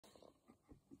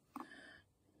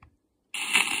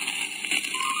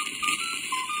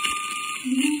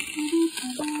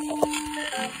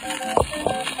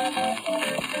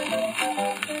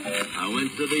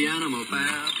went to the animal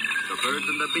fair. The birds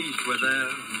and the beasts were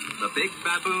there. The big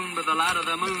baboon by the light of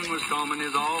the moon was combing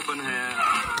his auburn hair.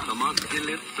 The monkey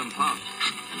lit some puffs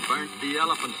and burnt the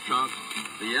elephant's trunk.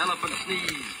 The elephant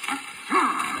sneezed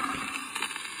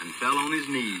and fell on his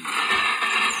knees.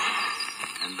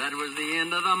 And that was the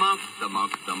end of the monk, the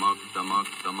monk, the monk, the monk,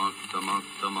 the monk, the monk,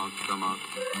 the monk, the monk.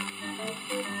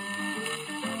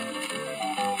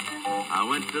 I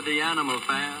went to the animal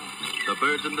fair. The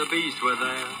birds and the beasts were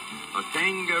there. A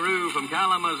kangaroo from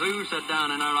Kalamazoo sat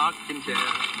down in a rocking chair.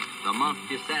 The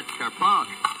monkey sat kerplunk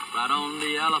right on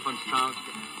the elephant's trunk.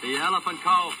 The elephant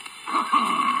coughed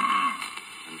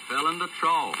and fell in the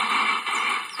trough.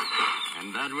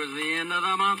 And that was the end of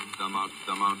the monk, the monk,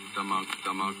 the monk, the monk,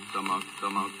 the monk, the monk, the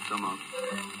monk, the monk.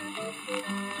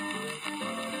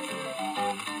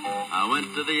 I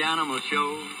went to the animal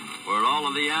show where all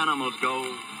of the animals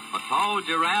go. A tall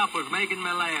giraffe was making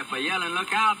me laugh by yelling,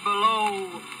 "Look out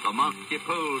below!" The monkey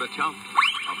pulled a chunk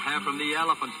of hair from the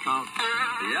elephant's trunk.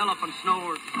 The elephant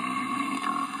snored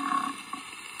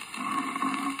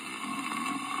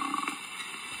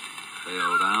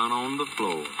fell down on the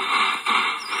floor.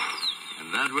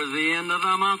 And that was the end of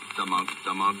the monk, the monk,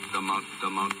 the monk, the monk, the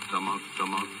monk, the monk, the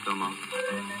monk, the monk.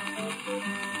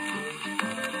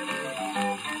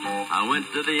 I went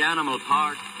to the animal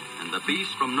park, and the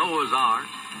beasts from Noah's Ark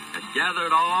had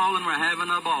gathered all and were having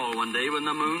a ball one day when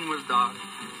the moon was dark.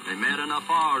 They met in a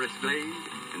forest glade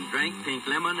and drank pink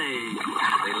lemonade.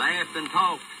 They laughed and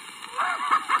talked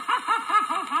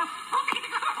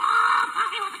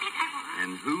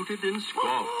and hooted and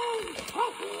squawked.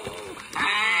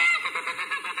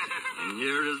 And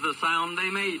here is the sound they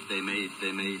made. They made,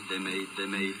 they made, they made, they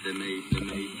made, they made, they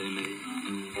made, they made.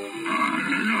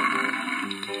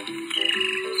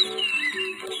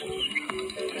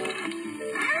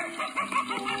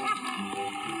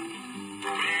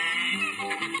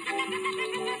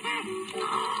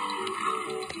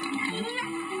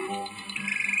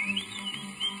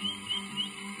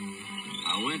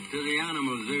 I went to the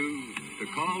animal zoo to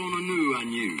call on a new I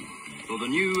knew. So the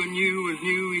new and new was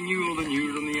new, he knew all the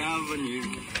news on the avenue.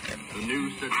 The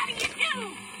new said, "How do you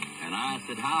do?" And I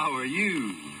said, "How are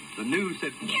you?" The new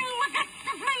said, "You